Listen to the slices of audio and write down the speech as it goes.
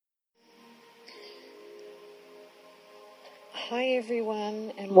Hi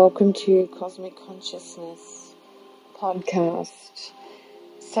everyone, and welcome to Cosmic Consciousness podcast.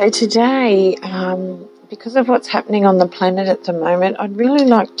 So today, because of what's happening on the planet at the moment, I'd really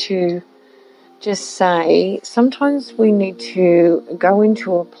like to just say sometimes we need to go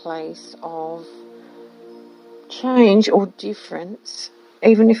into a place of change or difference,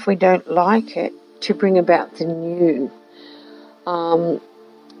 even if we don't like it, to bring about the new.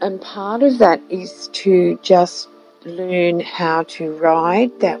 And part of that is to just learn how to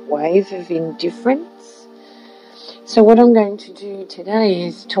ride that wave of indifference. So what I'm going to do today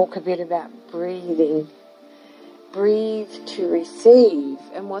is talk a bit about breathing. Breathe to receive.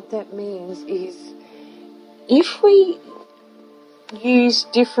 And what that means is if we use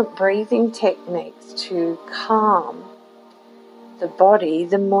different breathing techniques to calm the body,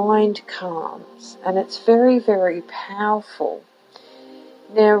 the mind calms. And it's very, very powerful.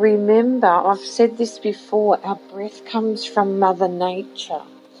 Now remember, I've said this before, our breath comes from Mother Nature.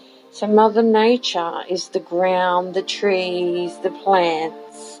 So Mother Nature is the ground, the trees, the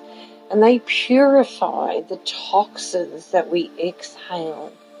plants, and they purify the toxins that we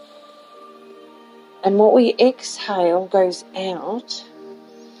exhale. And what we exhale goes out,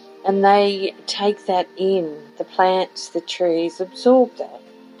 and they take that in. The plants, the trees absorb that,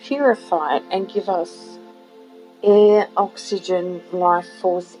 purify it, and give us air, oxygen, life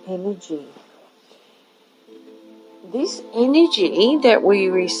force energy. This energy that we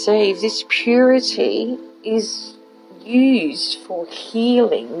receive, this purity, is used for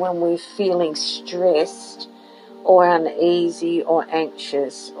healing when we're feeling stressed or uneasy or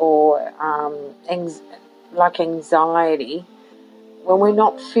anxious or like anxiety, when we're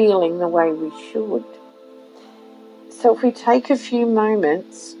not feeling the way we should. So if we take a few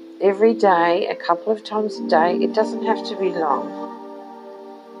moments every day, a couple of times a day, it doesn't have to be long,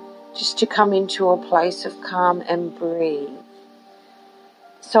 just to come into a place of calm and breathe.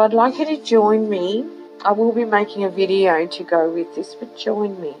 So I'd like you to join me. I will be making a video to go with this, but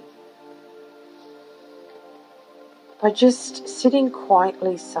join me by just sitting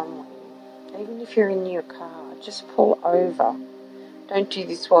quietly somewhere. Even if you're in your car, just pull over. Don't do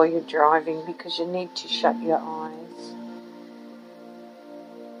this while you're driving because you need to shut your eyes.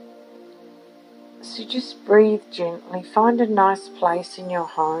 So just breathe gently. Find a nice place in your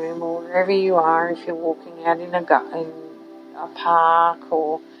home or wherever you are, if you're walking out in a park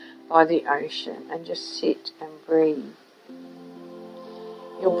or by the ocean, and just sit and breathe.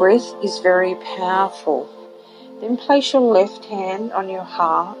 Your breath is very powerful. Then place your left hand on your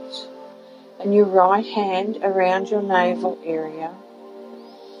heart and your right hand around your navel area,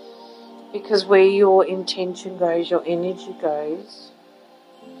 because where your intention goes, your energy goes.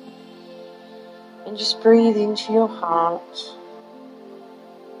 And just breathe into your heart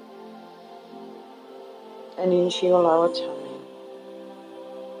and into your lower tummy.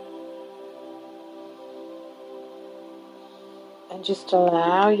 And just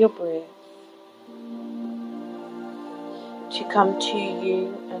allow your breath to come to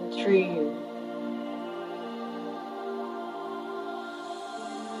you and through you.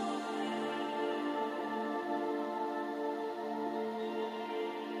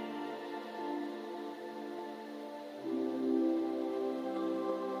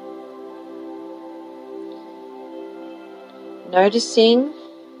 Noticing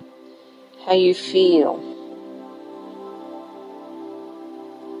how you feel.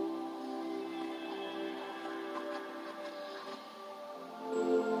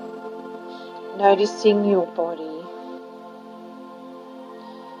 Noticing your body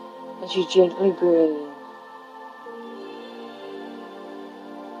as you gently breathe.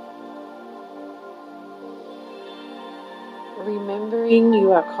 Remembering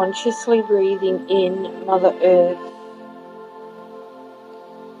you are consciously breathing in Mother Earth,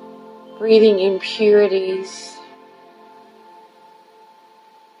 breathing in purities,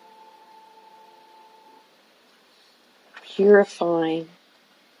 purifying.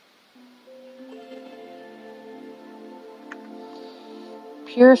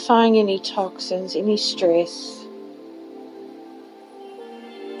 Purifying any toxins, any stress.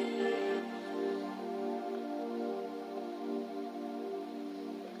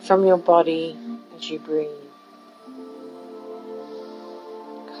 From your body as you breathe.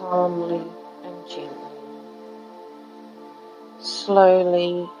 Calmly and gently.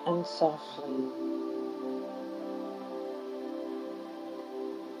 Slowly and softly.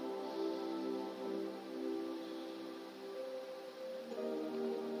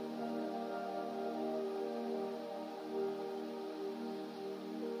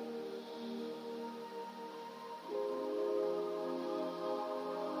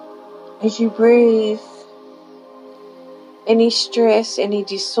 As you breathe, Any stress, any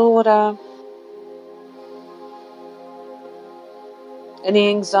disorder, any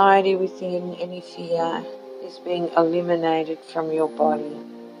anxiety within, any fear is being eliminated from your body.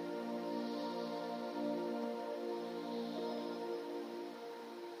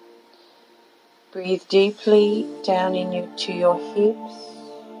 Breathe deeply down to your hips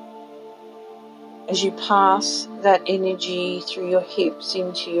as you pass that energy through your hips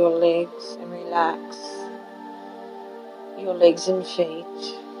into your legs and relax your legs and feet.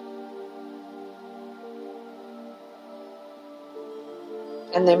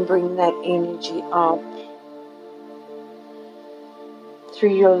 And then bring that energy up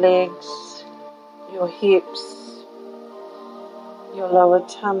through your legs, your hips, your lower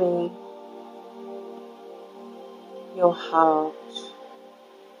tummy, your heart,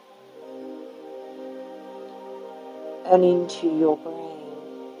 and into your brain.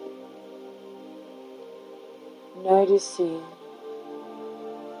 Noticing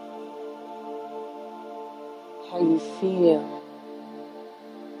how you feel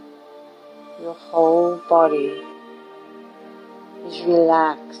your whole body is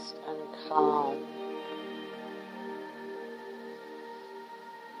relaxed and calm.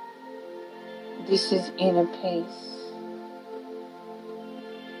 This is inner peace.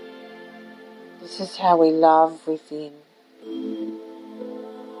 This is how we love within.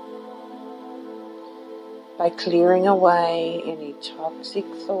 By clearing away any toxic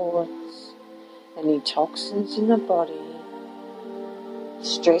thoughts, any toxins in the body.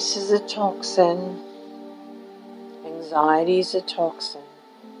 Stress is a toxin. Anxiety is a toxin.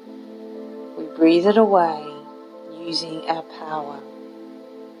 We breathe it away using our power.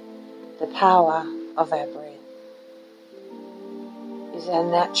 The power of our breath is our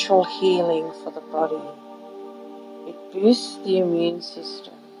natural healing for the body. It boosts the immune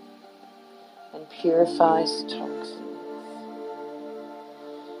system and purifies toxins.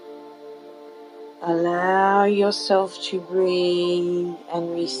 Allow yourself to breathe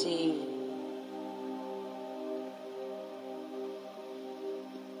and receive.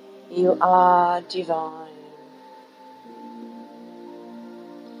 You are divine.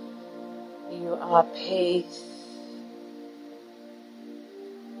 You are peace.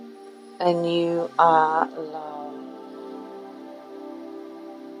 And you are love.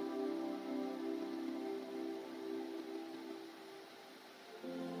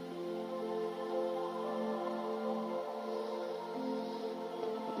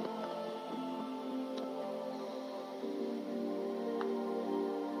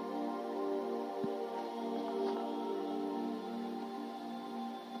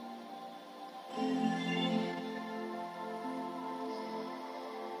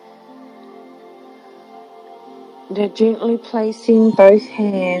 Now gently placing both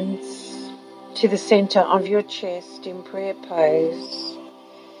hands to the center of your chest in prayer pose,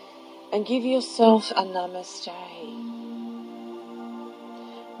 and give yourself a namaste.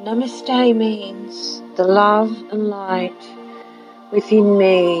 Namaste means the love and light within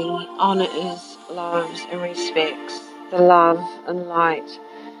me honors, loves and respects the love and light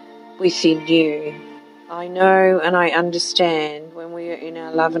within you. I know and I understand when we are in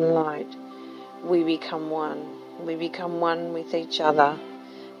our love and light, we become one. We become one with each other.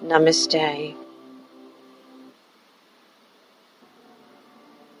 Namaste.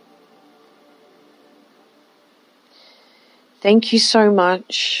 Thank you so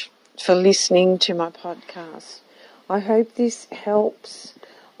much for listening to my podcast. I hope this helps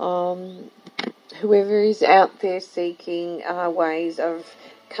whoever is out there seeking ways of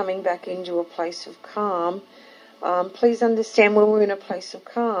coming back into a place of calm. Please understand, when we're in a place of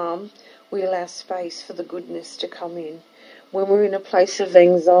calm, we allow space for the goodness to come in. When we're in a place of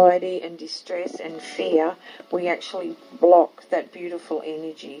anxiety and distress and fear, we actually block that beautiful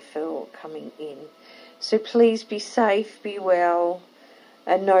energy for coming in. So please be safe, be well,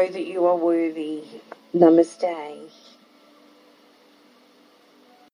 and know that you are worthy. Namaste.